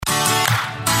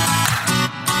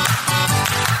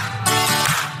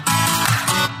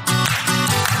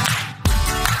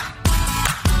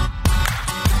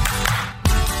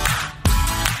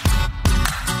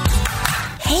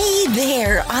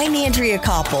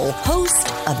Koppel, host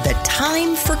of the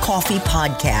Time for Coffee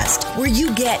podcast, where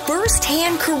you get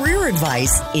firsthand career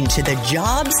advice into the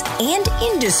jobs and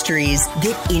industries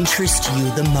that interest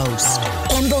you the most.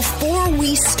 And before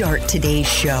we start today's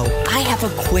show, I have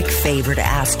a quick favor to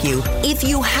ask you. If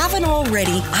you haven't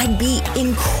already, I'd be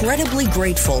incredibly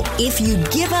grateful if you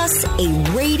give us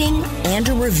a rating and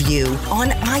a review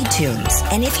on iTunes.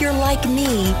 And if you're like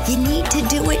me, you need to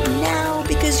do it now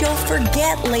because you'll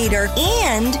forget later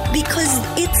and because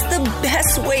it's the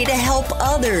best way to help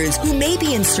others who may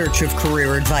be in search of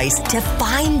career advice to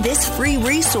find this free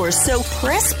resource. So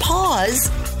press pause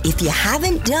if you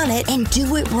haven't done it and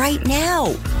do it right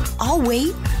now. I'll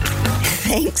wait.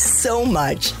 Thanks so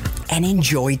much and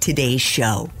enjoy today's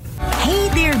show. Hey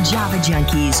there, Java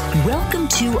Junkies. Welcome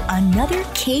to another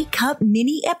K-Cup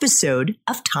mini episode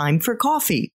of Time for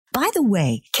Coffee. By the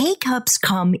way, K-Cups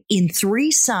come in 3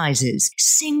 sizes,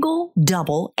 single,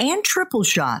 double, and triple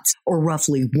shots, or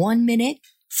roughly 1 minute,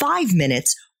 5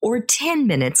 minutes, or 10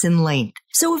 minutes in length.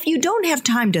 So if you don't have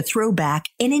time to throw back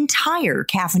an entire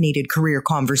caffeinated career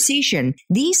conversation,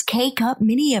 these K-Cup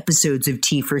mini episodes of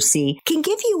T4C can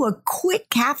give you a quick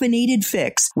caffeinated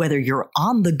fix, whether you're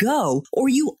on the go or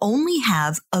you only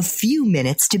have a few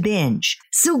minutes to binge.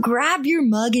 So grab your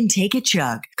mug and take a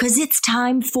chug, because it's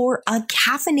time for a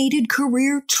caffeinated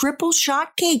career triple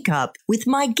shot K-Cup with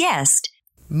my guest,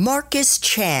 Marcus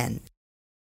Chan.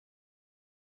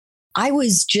 I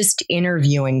was just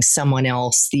interviewing someone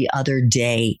else the other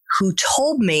day who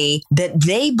told me that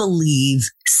they believe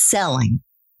selling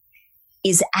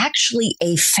is actually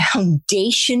a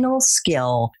foundational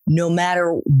skill no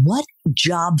matter what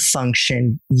job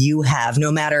function you have, no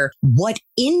matter what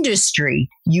industry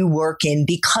you work in,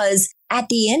 because at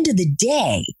the end of the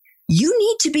day, you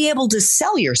need to be able to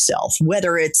sell yourself,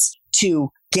 whether it's to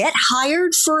get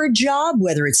hired for a job,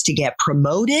 whether it's to get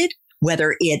promoted,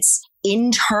 whether it's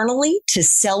internally to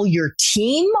sell your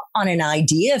team on an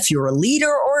idea if you're a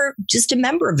leader or just a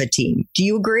member of a team. Do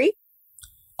you agree?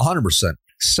 100%.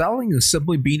 Selling is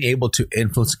simply being able to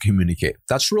influence and communicate.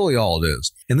 That's really all it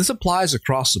is. And this applies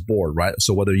across the board, right?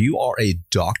 So whether you are a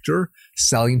doctor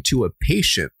selling to a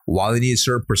patient while they need a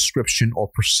certain prescription or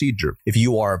procedure, if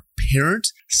you are a parent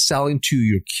selling to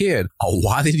your kid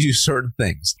why they do certain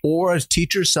things, or a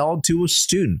teacher selling to a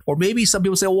student, or maybe some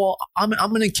people say, well, I'm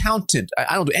an accountant.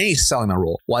 I don't do any selling in my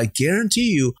role. Well, I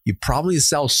guarantee you probably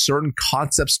sell certain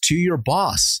concepts to your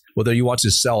boss, whether you want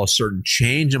to sell a certain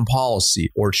change in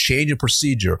policy or change in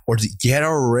procedure or to get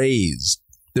a raise.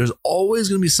 There's always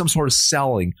going to be some sort of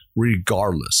selling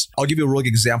regardless. I'll give you a real good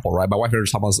example, right? My wife and I were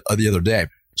talking about this the other day.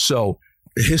 So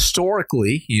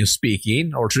historically,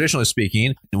 speaking, or traditionally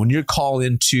speaking, when you're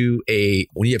calling when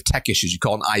you have tech issues, you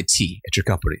call an IT at your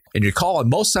company. And you're calling,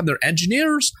 most of the time they're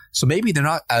engineers, so maybe they're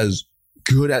not as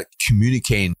good at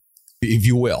communicating, if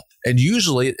you will. And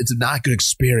usually it's not a good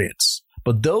experience.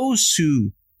 But those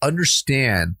who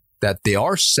understand that they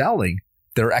are selling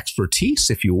their expertise,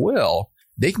 if you will,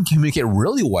 they can communicate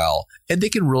really well, and they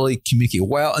can really communicate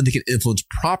well, and they can influence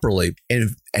properly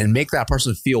and make that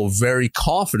person feel very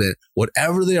confident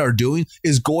whatever they are doing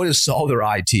is going to solve their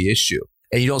IT issue.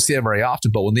 And you don't see that very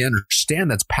often, but when they understand,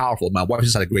 that's powerful. My wife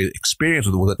just had a great experience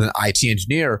with an IT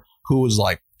engineer who was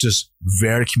like just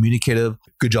very communicative,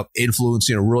 good job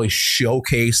influencing, and really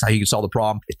showcase how you can solve the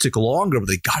problem. It took longer, but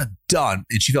they got it done,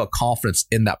 and she felt confidence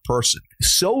in that person.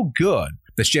 So good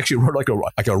that she actually wrote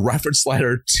like a reference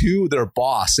letter to their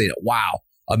boss saying, wow,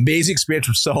 amazing experience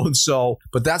for so-and-so.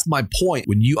 But that's my point.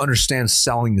 When you understand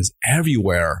selling is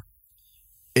everywhere,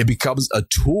 it becomes a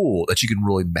tool that you can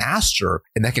really master,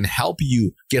 and that can help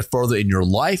you get further in your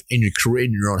life, in your career,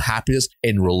 in your own happiness,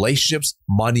 in relationships,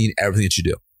 money, and everything that you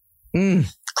do.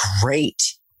 Great.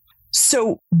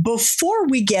 So before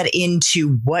we get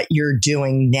into what you're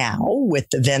doing now with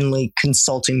the Venli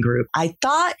Consulting Group, I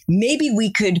thought maybe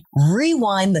we could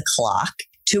rewind the clock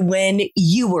to when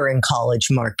you were in college,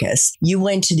 Marcus. You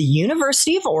went to the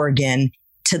University of Oregon,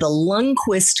 to the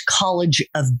Lundquist College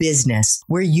of Business,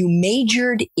 where you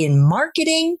majored in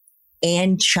marketing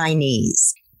and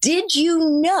Chinese. Did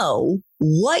you know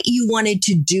what you wanted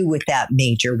to do with that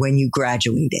major when you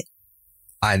graduated?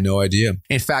 I had no idea.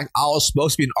 In fact, I was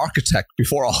supposed to be an architect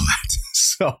before all that.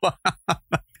 So,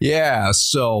 yeah.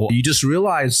 So you just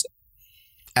realize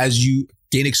as you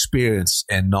gain experience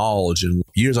and knowledge and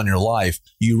years on your life,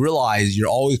 you realize you're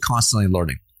always constantly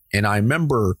learning. And I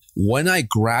remember when I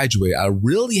graduated, I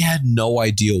really had no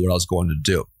idea what I was going to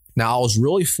do. Now, I was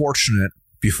really fortunate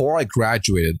before I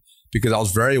graduated because I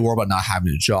was very worried about not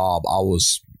having a job. I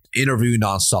was interviewing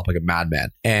nonstop like a madman.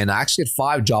 And I actually had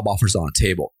 5 job offers on the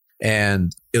table.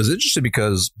 And it was interesting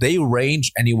because they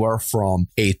range anywhere from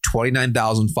a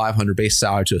 $29,500 base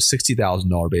salary to a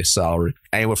 $60,000 base salary,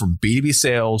 anywhere from B2B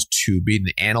sales to being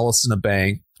an analyst in a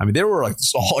bank. I mean, they were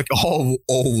all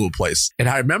over the place. And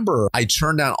I remember I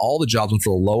turned down all the jobs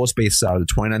for the lowest base salary,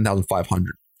 the $29,500.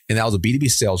 And that was a B2B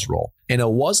sales role. And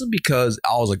it wasn't because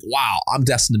I was like, wow, I'm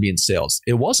destined to be in sales.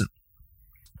 It wasn't.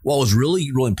 What was really,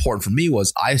 really important for me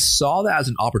was I saw that as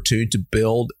an opportunity to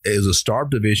build as a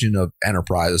startup division of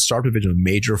enterprise, a startup division of a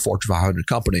major Fortune 500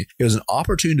 company. It was an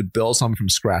opportunity to build something from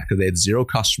scratch because they had 0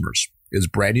 customers. It was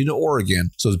brand new to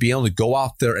Oregon. So it was being able to go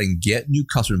out there and get new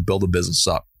customers and build a business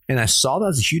up. And I saw that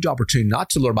as a huge opportunity, not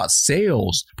to learn about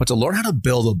sales, but to learn how to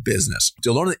build a business,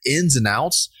 to learn the ins and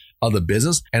outs of the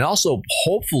business, and also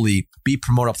hopefully be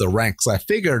promoted up the ranks. I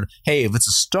figured, hey, if it's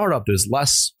a startup, there's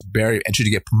less barrier of entry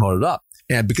to get promoted up.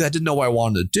 And because I didn't know what I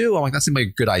wanted to do, I'm like, that seemed like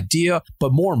a good idea.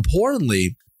 But more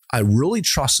importantly, I really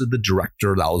trusted the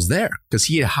director that was there because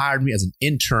he had hired me as an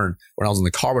intern when I was in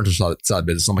the carpenter side of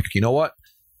business. So I'm like, you know what?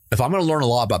 If I'm going to learn a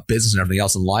lot about business and everything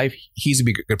else in life, he's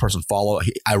going to be a good person to follow.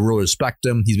 I really respect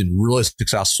him. He's been really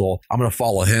successful. I'm going to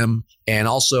follow him. And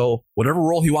also, whatever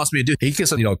role he wants me to do, he can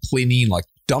say, cleaning like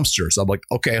dumpsters. I'm like,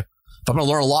 okay, if I'm going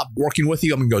to learn a lot working with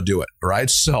you, I'm going to go do it. Right.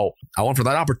 So I went for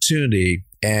that opportunity.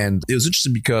 And it was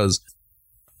interesting because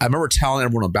I remember telling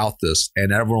everyone about this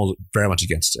and everyone was very much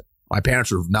against it. My parents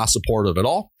were not supportive at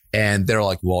all. And they're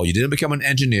like, well, you didn't become an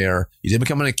engineer. You didn't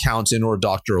become an accountant or a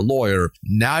doctor or a lawyer.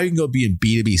 Now you can go be in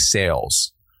B2B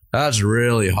sales. That's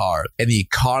really hard. And the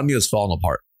economy was falling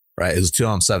apart, right? It was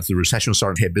 2007. The recession was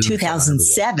starting to hit business.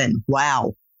 2007.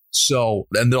 Wow. So,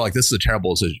 and they're like, this is a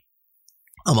terrible decision.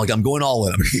 I'm like, I'm going all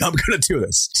in. I'm going to do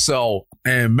this. So,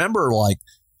 and I remember like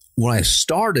when I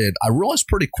started, I realized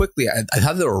pretty quickly I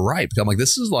thought they were right. Because I'm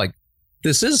like,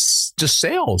 this is just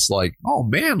sales. Like, oh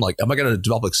man, like, am I going to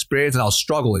develop experience? And I was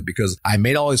struggling because I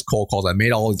made all these cold calls. I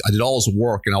did all this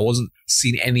work and I wasn't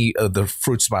seeing any of the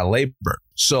fruits of my labor.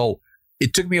 So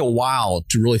it took me a while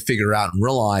to really figure out and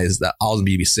realize that I was in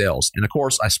B2B sales. And of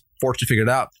course, I fortunately figured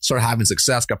it out, started having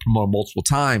success, got promoted multiple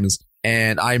times.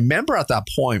 And I remember at that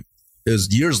point, it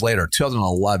was years later,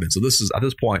 2011. So this is at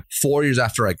this point, 4 years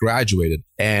after I graduated,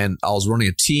 and I was running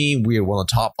a team. We were one of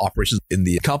the top operations in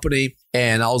the company.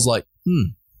 And I was like,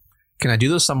 can I do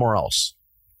this somewhere else?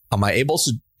 Am I able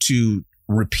to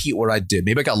repeat what I did?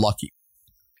 Maybe I got lucky.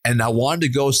 And I wanted to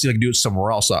go see if I could do it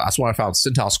somewhere else. So that's when I found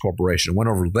Cintas Corporation. Went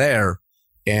over there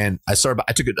and I took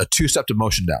a 2-step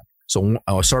demotion down. So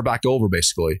I started back over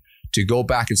basically to go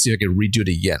back and see if I could redo it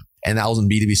again. And that was in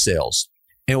B2B sales.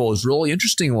 And what was really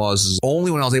interesting was only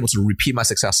when I was able to repeat my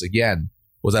success again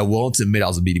was I willing to admit I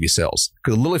was in B2B sales.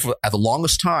 Because literally at the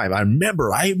longest time, I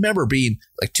remember being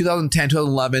like 2010,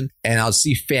 2011, and I would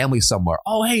see family somewhere.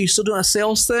 Oh, hey, you still doing a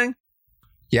sales thing?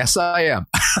 Yes, I am.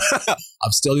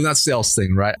 I'm still doing that sales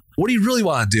thing, right? What do you really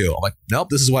want to do? I'm like, nope,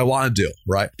 this is what I want to do,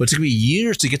 right? But it took me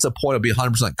years to get to the point of being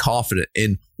 100% confident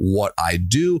in what I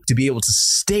do, to be able to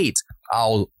state I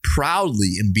was proudly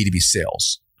in B2B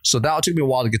sales. So that took me a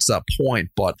while to get to that point,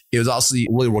 but it was obviously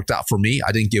really worked out for me.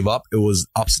 I didn't give up. It was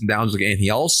ups and downs like anything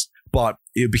else, but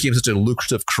it became such a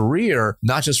lucrative career,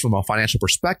 not just from a financial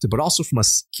perspective, but also from a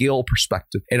skill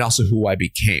perspective and also who I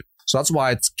became. So that's why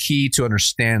it's key to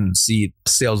understand and see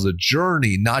sales as a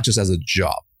journey, not just as a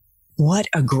job. What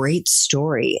a great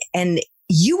story. And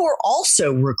you were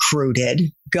also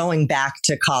recruited going back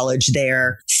to college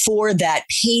there for that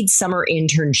paid summer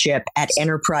internship at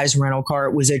Enterprise Rental Car.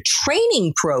 It was a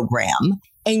training program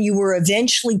and you were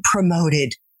eventually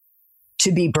promoted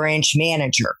to be branch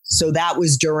manager. So that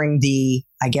was during the,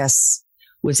 I guess,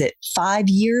 was it 5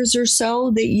 years or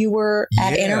so that you were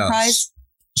at Enterprise?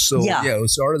 So it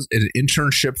started as an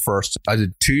internship first. I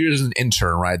did 2 years as an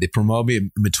intern, right? They promoted me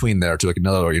in between there to like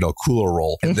another, cooler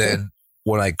role. And then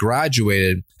when I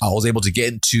graduated, I was able to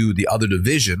get into the other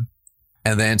division.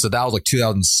 And then, so that was like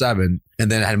 2007.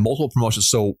 And then I had multiple promotions.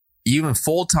 So even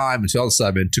full-time in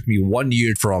 2007, it took me 1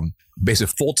 year from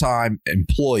basically full-time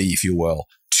employee, if you will,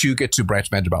 to get to branch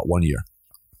manager about 1 year.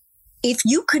 If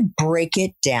you could break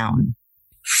it down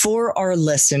for our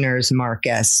listeners,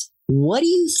 Marcus, what do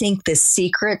you think the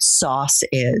secret sauce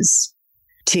is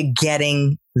to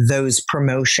getting those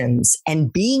promotions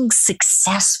and being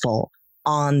successful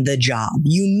on the job?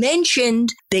 You mentioned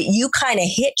that you kind of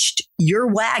hitched your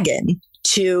wagon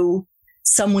to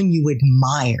someone you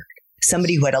admired,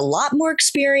 somebody who had a lot more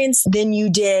experience than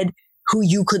you did, who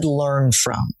you could learn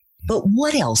from. But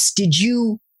what else? Did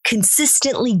you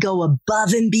consistently go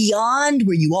above and beyond?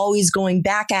 Were you always going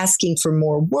back asking for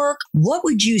more work? What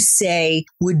would you say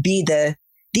would be the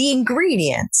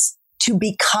ingredients to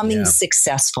becoming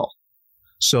successful?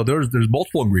 So there's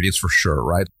multiple ingredients for sure,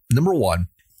 right? Number one,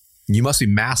 You must be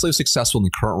massively successful in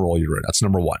the current role you're in. That's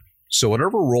number one. So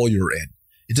whatever role you're in,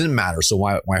 it didn't matter. So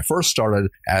when I first started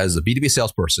as a B2B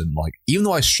salesperson, like even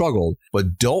though I struggled,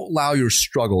 but don't allow your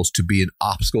struggles to be an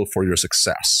obstacle for your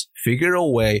success. Figure a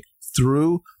way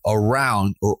through,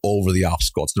 around, or over the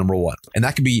obstacle. It's number one. And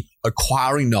that could be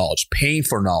acquiring knowledge, paying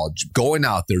for knowledge, going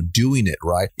out there, doing it,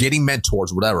 right? Getting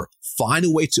mentors, whatever. Find a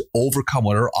way to overcome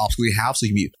whatever obstacle you have so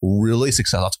you can be really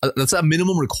successful. That's a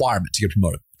minimum requirement to get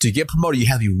promoted. To get promoted, you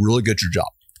have to be really good at your job,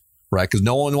 right? Because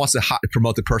no one wants to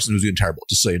promote the person who's doing terrible,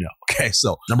 just so you know. Okay,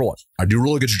 so number one, I do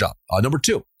really good at your job. Number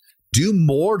two, do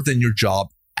more than your job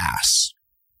asks.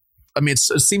 I mean, it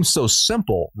seems so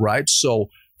simple, right? So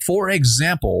for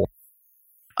example,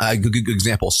 a good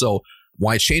example. So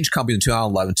when I changed company in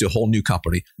 2011 to a whole new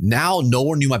company, now no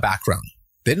one knew my background.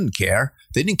 They didn't care.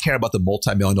 They didn't care about the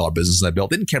multi-million-dollar business I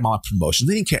built. They didn't care about my promotions.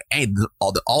 They didn't care.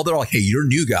 All they're like, hey, you're a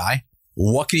new guy.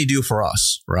 What can you do for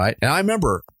us? Right. And I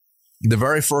remember the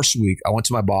very first week I went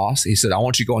to my boss. He said, I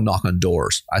want you to go and knock on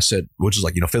doors. I said, which is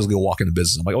like, physically walk into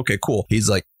business. I'm like, okay, cool.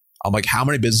 I'm like, how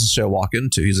many businesses should I walk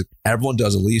into? He's like, everyone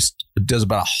does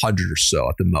about 100 or so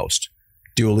at the most.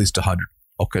 Do at least 100.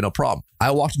 Okay, no problem.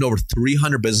 I walked into over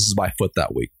 300 businesses by foot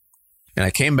that week. And I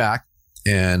came back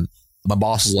and my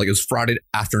boss was like, it was Friday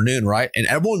afternoon, right? And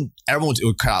everyone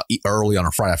would cut out early on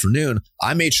a Friday afternoon.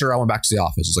 I made sure I went back to the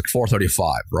office. It was like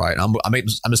 4:35, right?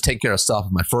 I'm just taking care of stuff.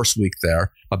 My first week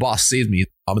there, my boss sees me.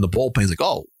 I'm in the bullpen. He's like,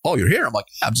 oh, you're here. I'm like,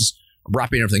 yeah, I'm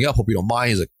wrapping everything up. Hope you don't mind.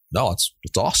 He's like, no, it's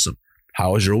awesome.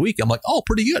 How was your week? I'm like, oh,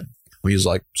 pretty good. He's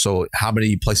like, so how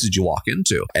many places did you walk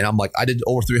into? And I'm like, I did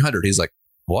over 300. He's like,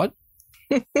 what?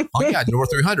 Oh yeah, I did over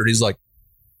 300. He's like,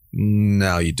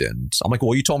 no, you didn't. I'm like,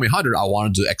 well, you told me 100. I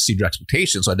wanted to exceed your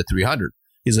expectations, so I did 300.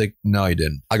 He's like, no, you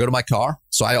didn't. I go to my car.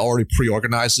 So I already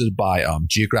pre-organized it by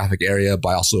geographic area,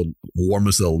 by also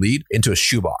warmness of the lead into a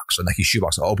shoebox, a Nike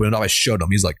shoebox. I opened it up. I showed him.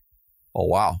 He's like, oh,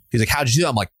 wow. He's like, how'd you do that?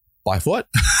 I'm like, by foot.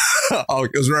 Oh,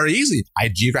 it was very easy. I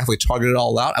geographically targeted it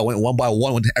all out. I went one by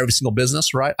one, went to every single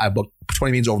business, right? I booked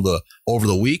 20 meetings over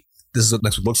the week. This is what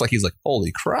next week looks like. He's like,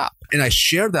 holy crap. And I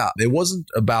shared that. It wasn't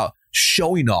about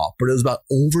showing off, but it was about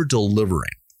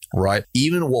over-delivering, right?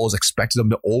 Even what was expected of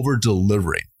them,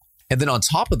 over-delivering. And then on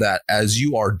top of that, as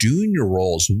you are doing your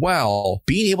roles well,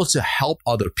 being able to help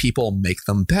other people make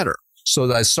them better. So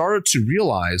that I started to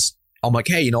realize, I'm like,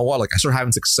 hey, you know what? Like I started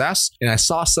having success and I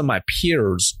saw some of my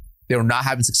peers, they were not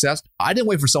having success. I didn't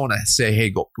wait for someone to say,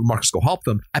 hey, Marcus, go help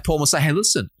them. I pulled them aside, hey,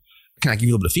 listen, can I give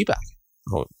you a little bit of feedback?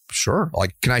 Oh, sure.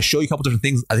 Like, can I show you a couple different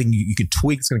things I think you can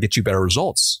tweak that's going to get you better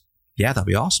results? Yeah, that'd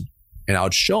be awesome. And I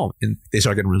would show them and they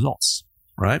started getting results,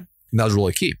 right? And that was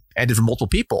really key. And did for multiple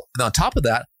people. And on top of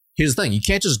that, here's the thing. You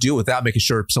can't just do it without making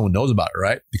sure someone knows about it,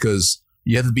 right? Because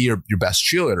you have to be your best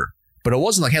cheerleader. But it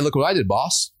wasn't like, hey, look what I did,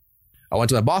 boss. I went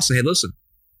to my boss and said, hey, listen,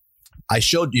 I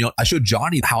showed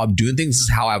Johnny how I'm doing things. This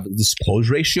is how I have this close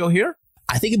ratio here.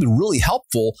 I think it'd be really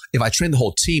helpful if I trained the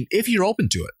whole team, if you're open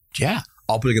to it. Yeah.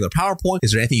 I'll put together a PowerPoint.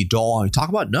 Is there anything you don't want me to talk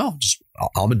about? No, just I'm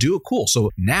going to do it. Cool. So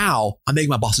now I'm making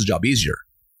my boss's job easier.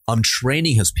 I'm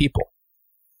training his people.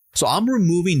 So I'm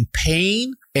removing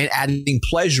pain and adding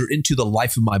pleasure into the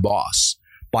life of my boss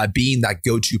by being that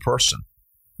go-to person,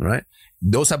 right?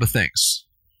 Those type of things.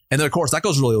 And then, of course, that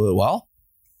goes really, really well.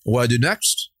 What do I do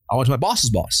next? I went to my boss's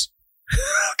boss.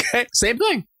 Okay, same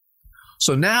thing.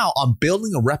 So now I'm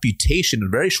building a reputation in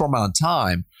a very short amount of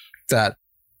time that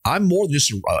I'm more than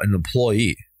just an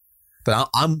employee, that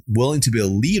I'm willing to be a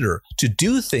leader to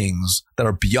do things that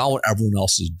are beyond what everyone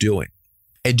else is doing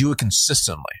and do it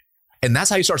consistently. And that's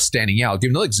how you start standing out. I'll give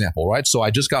you another example, right? So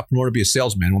I just got promoted to be a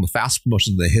salesman, one of the fastest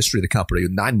promotions in the history of the company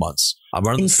in 9 months. I'm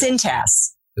running in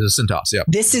Cintas. This is Cintas, yeah.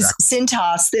 This is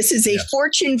Cintas. This is a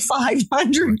Fortune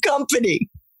 500 company.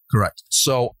 Correct.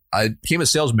 So I became a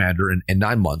sales manager in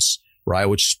 9 months, right?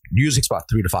 Which usually takes about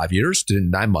 3 to 5 years, did it in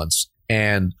 9 months.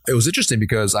 And it was interesting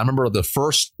because I remember the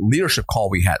first leadership call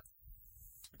we had.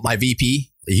 My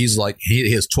VP, he's like,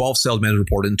 he has 12 sales managers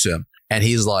report into him. And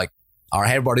he's like, all right,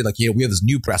 hey, everybody, like, we have this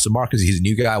new press of Marcus. He's a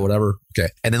new guy, whatever. Okay.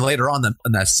 And then later on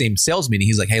in that same sales meeting,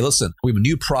 he's like, hey, listen, we have a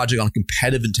new project on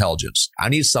competitive intelligence. I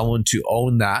need someone to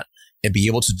own that and be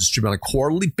able to distribute on a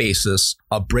quarterly basis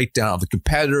a breakdown of the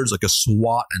competitors, like a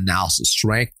SWOT analysis,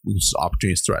 strength, weaknesses,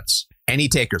 opportunities, threats. Any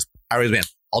takers? I raise my hand.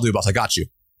 I'll do it, boss. I got you.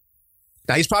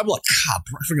 Now he's probably like,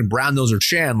 freaking brown noser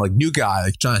Chan, like new guy,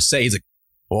 like trying to say, he's like,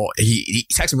 well, he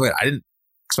texted me later. I didn't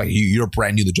expect you. You're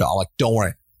brand new to the job. I'm like, don't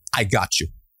worry. I got you.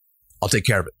 I'll take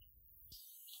care of it.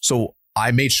 So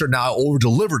I made sure now I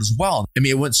over-delivered as well. I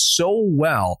mean, it went so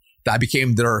well that I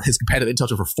became his competitive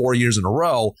intelligence for 4 years in a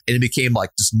row. And it became like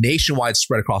this nationwide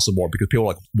spread across the board because people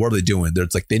were like, what are they doing?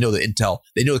 It's like, they know the intel,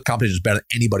 they know the competition is better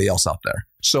than anybody else out there.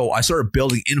 So I started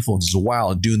building influence as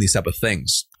well and doing these type of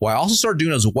things. What I also started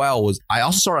doing as well was I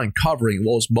also started uncovering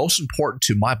what was most important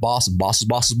to my boss and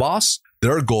boss's boss,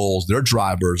 their goals, their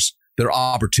drivers, their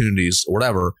opportunities,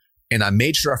 whatever. And I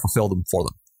made sure I fulfilled them for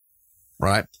them,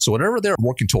 right? So whatever they're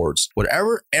working towards,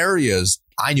 whatever areas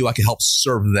I knew I could help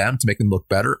serve them to make them look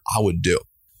better, I would do.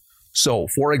 So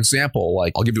for example,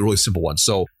 like I'll give you a really simple one.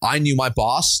 So I knew my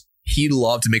boss, he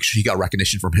loved to make sure he got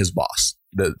recognition from his boss,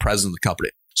 the president of the company.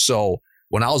 So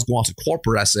when I was going to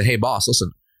corporate, I said, hey, boss,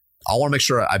 listen, I want to make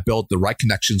sure I build the right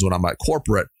connections when I'm at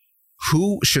corporate.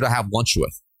 Who should I have lunch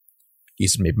with? He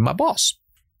said, maybe my boss.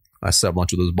 I said,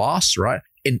 lunch with his boss, right?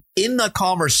 And in the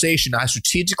conversation, I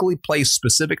strategically placed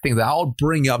specific things that I would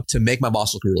bring up to make my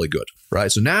boss look really good, right?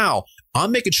 So now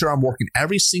I'm making sure I'm working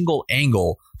every single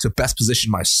angle to best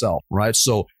position myself, right?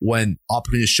 So when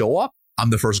opportunities show up, I'm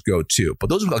the first go-to. But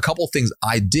those are a couple of things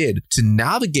I did to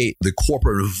navigate the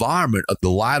corporate environment of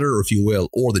the ladder, if you will,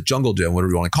 or the jungle gym,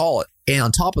 whatever you want to call it. And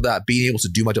on top of that, being able to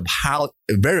do my job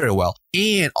very, very well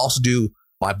and also do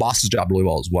my boss's job really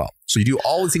well as well. So you do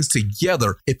all these things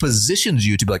together. It positions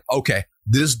you to be like, okay,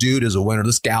 this dude is a winner.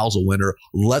 This gal's a winner.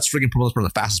 Let's freaking promote this person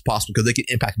as fast as possible because they can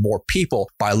impact more people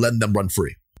by letting them run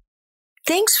free.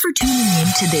 Thanks for tuning in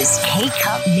to this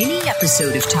K-Cup mini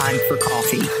episode of Time for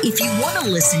Coffee. If you want to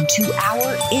listen to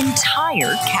our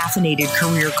entire caffeinated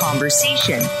career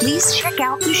conversation, please check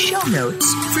out the show notes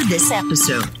for this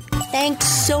episode. Thanks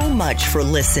so much for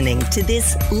listening to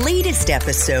this latest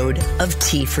episode of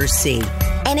T4C.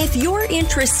 And if you're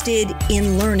interested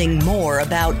in learning more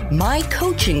about my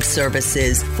coaching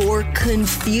services for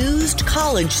confused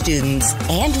college students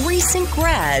and recent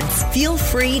grads, feel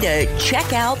free to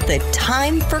check out the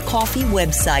Time for Coffee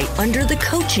website under the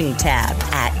coaching tab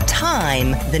at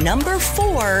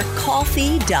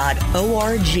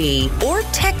time4coffee.org or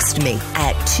text me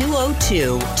at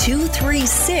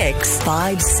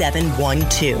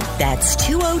 202-236-5712. That's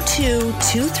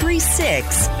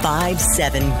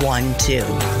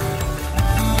 202-236-5712.